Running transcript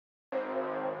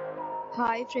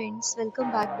Hi friends,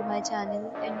 welcome back to my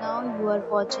channel and now you are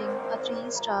watching a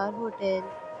 3-star hotel.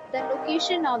 The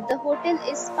location of the hotel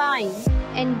is fine,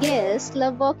 and guests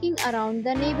love walking around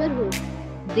the neighborhood.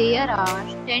 There are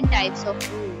 10 types of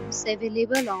rooms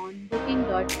available on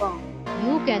booking.com.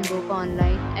 You can book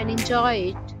online and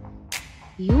enjoy it.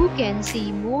 You can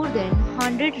see more than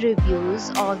 100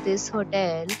 reviews of this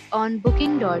hotel on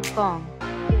booking.com.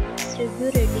 Its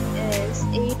review rating is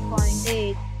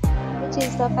 8.8, which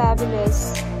is the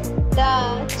fabulous. The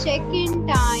check-in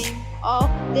time of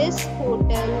this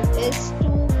hotel is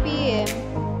 2 p.m.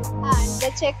 and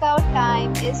the checkout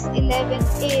time is 11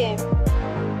 a.m.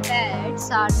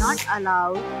 Pets are not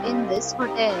allowed in this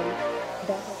hotel.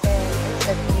 The hotel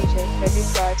accepts major credit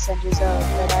cards and reserves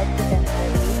the right to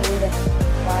temporarily hold an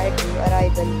amount prior to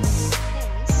arrival.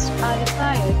 Guests are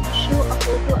required to show a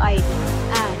photo ID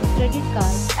and credit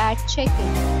card at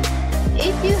check-in.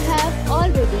 If you have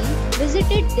already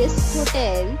visited this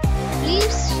hotel,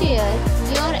 please share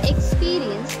your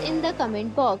experience in the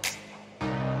comment box.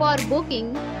 For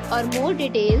booking or more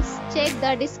details, check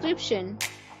the description.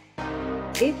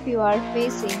 If you are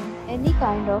facing any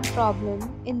kind of problem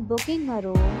in booking a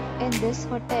room in this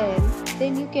hotel,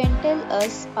 then you can tell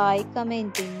us by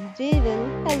commenting. We will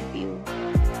help you.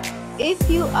 If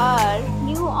you are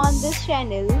new on this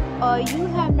channel or you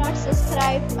have not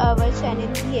subscribed our channel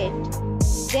yet,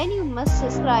 then you must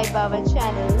subscribe our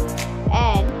channel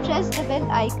and press the bell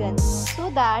icon so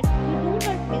that you do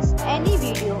not miss any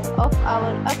video of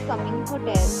our upcoming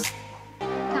hotel.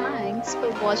 Thanks for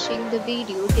watching the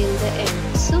video till the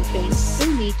end. So friends,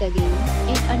 we'll meet again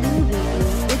in a new video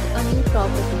with a new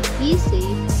property. Be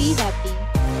safe, be happy.